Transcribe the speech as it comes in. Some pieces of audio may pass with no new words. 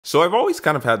So I've always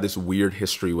kind of had this weird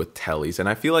history with tellies, and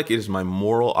I feel like it is my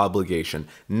moral obligation,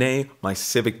 nay, my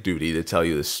civic duty to tell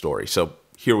you this story. So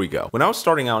here we go. When I was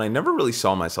starting out, I never really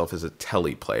saw myself as a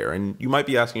telly player, and you might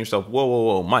be asking yourself,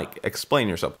 whoa, Mike, explain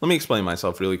yourself. Let me explain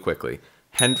myself really quickly.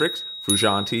 Hendrix,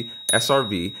 Frusciante,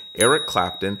 SRV, Eric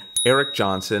Clapton, Eric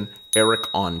Johnson, Eric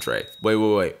Andre.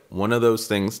 Wait. One of those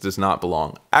things does not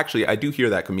belong. Actually, I do hear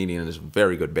that comedian is a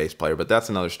very good bass player, but that's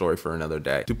another story for another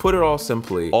day. To put it all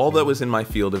simply, all that was in my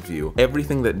field of view,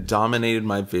 everything that dominated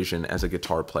my vision as a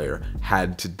guitar player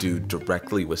had to do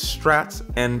directly with Strats,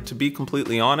 and to be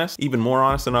completely honest, even more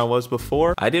honest than I was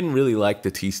before, I didn't really like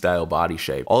the T-style body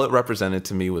shape. All it represented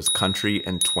to me was country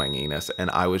and twanginess, and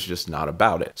I was just not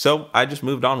about it. So I just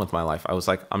moved on with my life. I was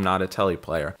like, I'm not a telly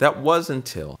player. That was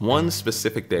until one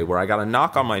specific day where I got a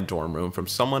knock on my dorm room from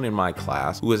someone in my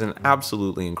class who was an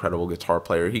absolutely incredible guitar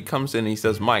player. He comes in and he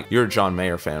says, Mike, you're a John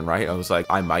Mayer fan, right? I was like,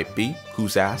 I might be.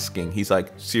 Who's asking? He's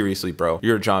like, seriously, bro,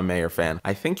 you're a John Mayer fan.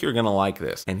 I think you're gonna like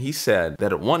this. And he said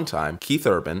that at one time, Keith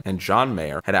Urban and John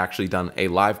Mayer had actually done a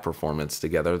live performance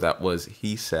together that was,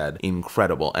 he said,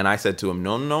 incredible. And I said to him,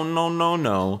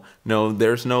 no,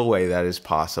 there's no way that is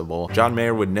possible. John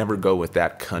Mayer would never go with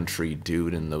that country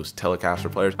dude and those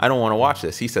Telecaster players. I don't want to watch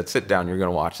this. He said, sit down, you're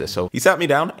gonna watch this. So he sat me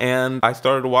down and I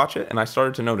started to watch it, and I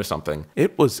started to notice something.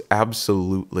 It was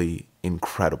absolutely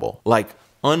incredible. Like,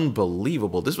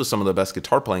 unbelievable. This was some of the best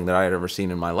guitar playing that I had ever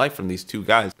seen in my life from these two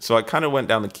guys. So I kind of went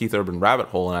down the Keith Urban rabbit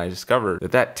hole, and I discovered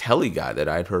that that telly guy that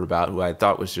I had heard about, who I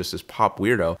thought was just this pop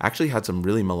weirdo, actually had some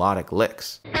really melodic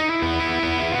licks.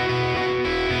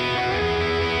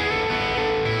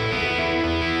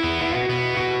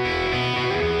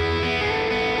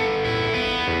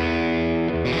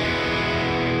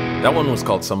 That one was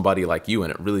called Somebody Like You,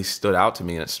 and it really stood out to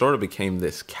me, and it sort of became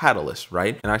this catalyst,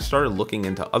 right? And I started looking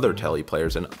into other telly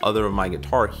players and other of my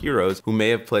guitar heroes who may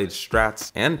have played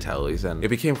Strats and tellies, and it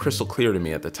became crystal clear to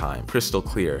me at the time, crystal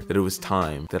clear, that it was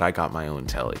time that I got my own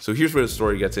telly. So here's where the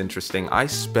story gets interesting. I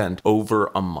spent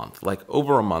over a month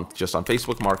just on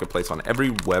Facebook Marketplace, on every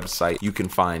website you can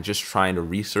find, just trying to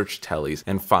research tellies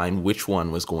and find which one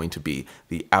was going to be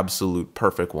the absolute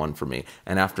perfect one for me.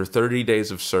 And after 30 days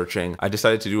of searching, I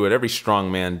decided to do it every strong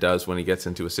man does when he gets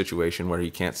into a situation where he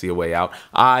can't see a way out.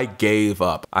 I gave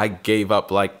up. I gave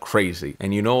up like crazy.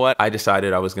 And you know what? I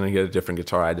decided I was going to get a different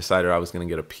guitar. I decided I was going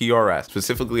to get a PRS.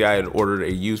 Specifically, I had ordered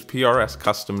a used PRS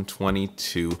Custom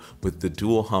 22 with the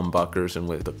dual humbuckers and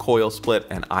with the coil split.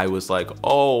 And I was like,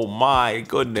 oh my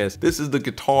goodness, this is the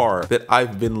guitar that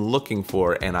I've been looking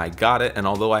for. And I got it. And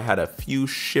although I had a few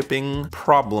shipping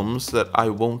problems that I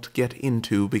won't get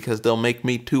into because they'll make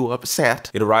me too upset,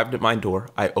 it arrived at my door.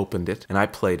 I opened it and I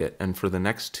played it, and for the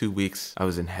next 2 weeks I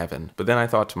was in heaven. But then I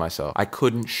thought to myself, I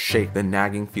couldn't shake the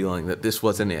nagging feeling that this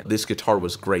wasn't it. This guitar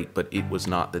was great, but it was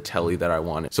not the telly that I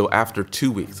wanted. So after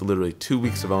 2 weeks, literally 2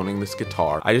 weeks of owning this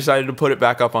guitar, I decided to put it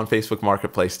back up on Facebook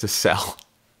Marketplace to sell.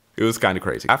 It was kind of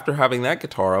crazy. After having that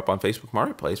guitar up on Facebook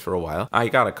Marketplace for a while, I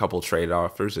got a couple trade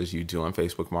offers, as you do on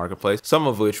Facebook Marketplace, some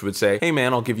of which would say, hey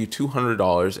man, I'll give you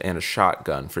 $200 and a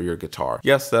shotgun for your guitar.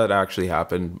 Yes, that actually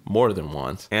happened more than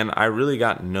once, and I really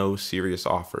got no serious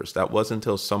offers. That wasn't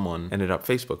until someone ended up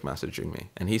Facebook messaging me,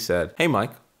 and he said, hey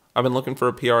Mike, I've been looking for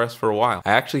a PRS for a while.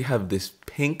 I actually have this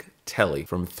pink telly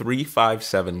from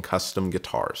 357 Custom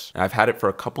Guitars. I've had it for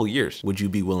a couple years. Would you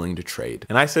be willing to trade?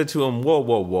 And I said to him,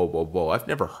 whoa. I've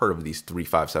never heard of these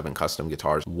 357 Custom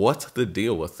Guitars. What's the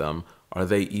deal with them? Are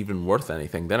they even worth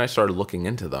anything? Then I started looking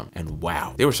into them, and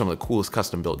wow, they were some of the coolest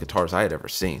custom built guitars I had ever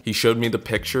seen. He showed me the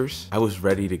pictures. I was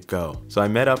ready to go. So I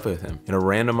met up with him in a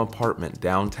random apartment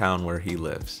downtown where he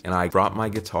lives. And I brought my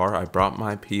guitar, I brought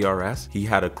my PRS. He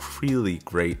had a really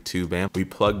great tube amp. We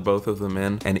plugged both of them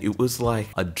in, and it was like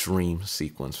a dream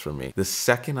sequence for me. The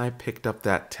second I picked up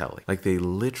that telly, like the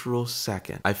literal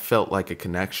second, I felt like a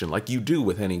connection, like you do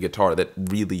with any guitar that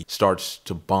really starts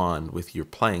to bond with your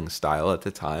playing style at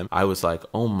the time. I was like,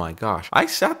 oh my gosh. I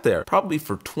sat there probably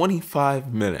for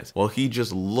 25 minutes while he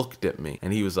just looked at me,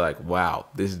 and he was like, wow,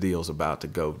 this deal's about to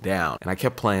go down. And I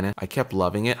kept playing it. I kept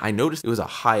loving it. I noticed it was a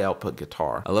high output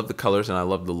guitar. I love the colors and I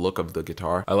love the look of the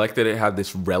guitar. I like that it had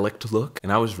this relic look,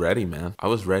 and I was ready, man. I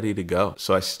was ready to go.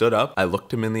 So I stood up, I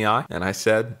looked him in the eye, and I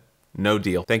said, no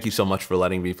deal. Thank you so much for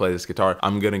letting me play this guitar.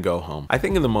 I'm gonna go home. I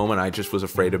think in the moment I just was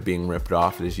afraid of being ripped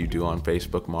off, as you do on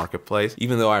Facebook Marketplace,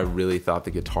 even though I really thought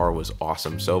the guitar was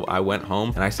awesome. So I went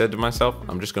home and I said to myself,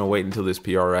 I'm just gonna wait until this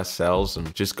PRS sells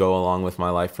and just go along with my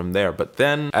life from there. But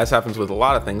then, as happens with a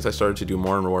lot of things, I started to do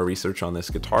more and more research on this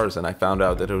guitars, and I found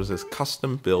out that it was this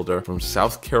custom builder from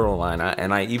South Carolina,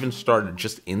 and I even started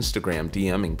just Instagram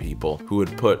DMing people who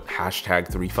would put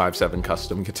hashtag 357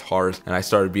 custom guitars, and I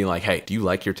started being like, hey, do you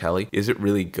like your telly? telly? Is it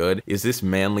really good? Is this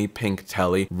manly pink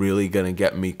telly really gonna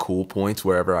get me cool points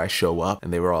wherever I show up?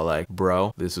 And they were all like,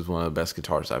 bro, this is one of the best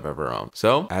guitars I've ever owned.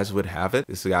 So as would have it,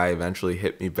 this guy eventually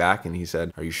hit me back and he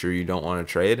said, are you sure you don't want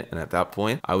to trade? And at that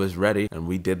point I was ready and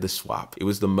we did the swap. It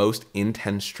was the most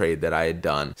intense trade that I had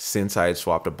done since I had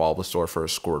swapped a Bulbasaur for a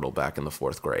Squirtle back in the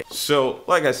 4th grade. So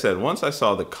like I said, once I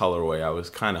saw the colorway, I was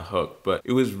kind of hooked, but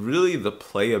it was really the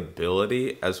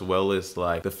playability as well as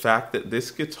like the fact that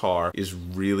this guitar is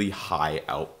really high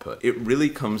output. It really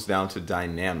comes down to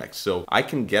dynamics. So I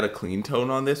can get a clean tone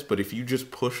on this, but if you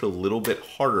just push a little bit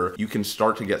harder, you can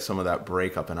start to get some of that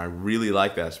breakup. And I really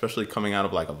like that, especially coming out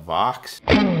of like a Vox.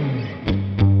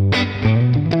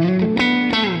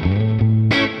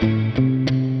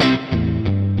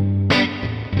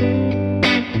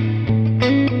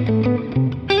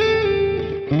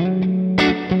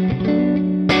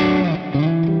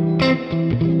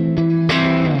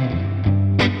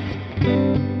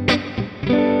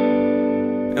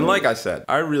 Like I said,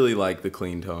 I really like the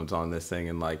clean tones on this thing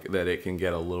and like that it can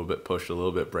get a little bit pushed, a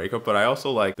little bit breakup, but I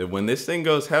also like that when this thing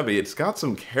goes heavy, it's got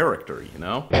some character, you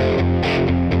know?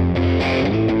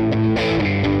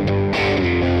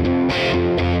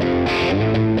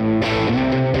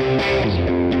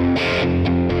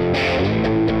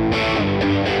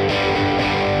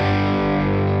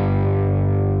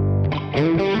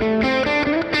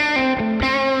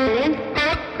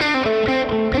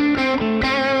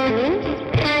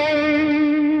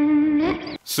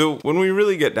 So when we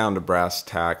really get down to brass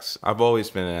tacks, I've always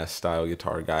been an S-style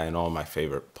guitar guy and all my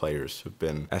favorite players have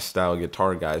been S-style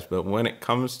guitar guys. But when it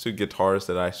comes to guitars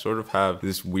that I sort of have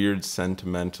this weird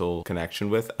sentimental connection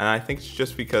with, and I think it's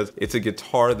just because it's a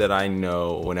guitar that I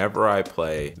know whenever I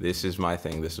play, this is my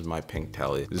thing, this is my pink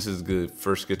telly. This is the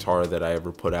first guitar that I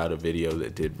ever put out a video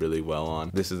that did really well on.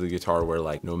 This is a guitar where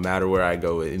like no matter where I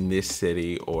go in this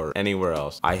city or anywhere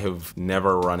else, I have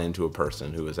never run into a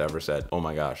person who has ever said, oh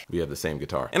my gosh, we have the same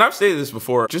guitar. And I've stated this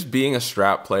before, just being a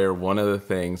Strat player, one of the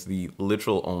things, the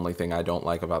literal only thing I don't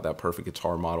like about that perfect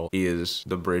guitar model is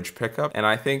the bridge pickup. And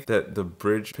I think that the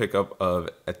bridge pickup of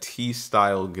a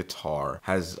T-style guitar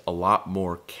has a lot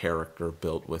more character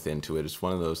built within to it. It's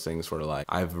one of those things where like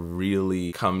I've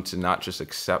really come to not just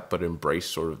accept but embrace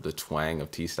sort of the twang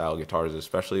of T-style guitars,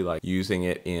 especially like using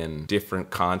it in different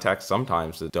contexts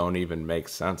sometimes that don't even make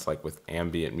sense, like with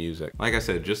ambient music. Like I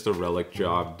said, just a relic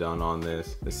job done on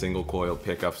this, the single coil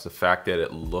pickups, the fact that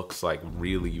it looks like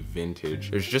really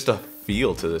vintage. There's just a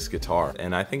feel to this guitar.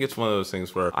 And I think it's one of those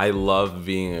things where I love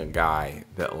being a guy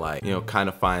that like, you know, kind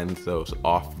of finds those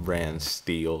off-brand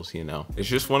steals, you know. It's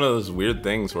just one of those weird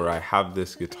things where I have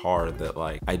this guitar that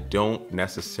like, I don't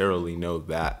necessarily know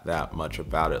that much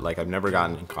about it. Like I've never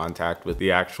gotten in contact with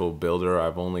the actual builder.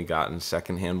 I've only gotten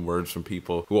secondhand words from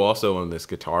people who also own this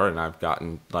guitar, and I've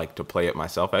gotten like to play it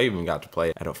myself. I even got to play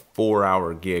it at a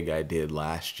 4-hour gig I did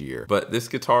last year. But this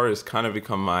guitar has kind of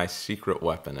become my secret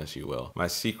weapon, as you will. My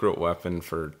secret weapon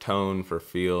for tone, for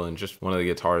feel, and just one of the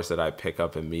guitars that I pick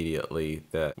up immediately,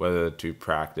 that whether to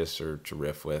practice or to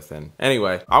riff with. And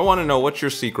anyway, I want to know, what's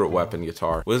your secret weapon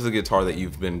guitar? What is the guitar that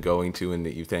you've been going to and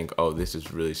that you think, oh, this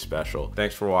is really special?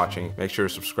 Thanks for watching. Make sure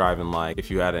to subscribe and like if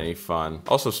you had any fun.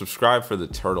 Also subscribe for the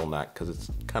turtleneck because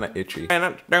it's kind of itchy.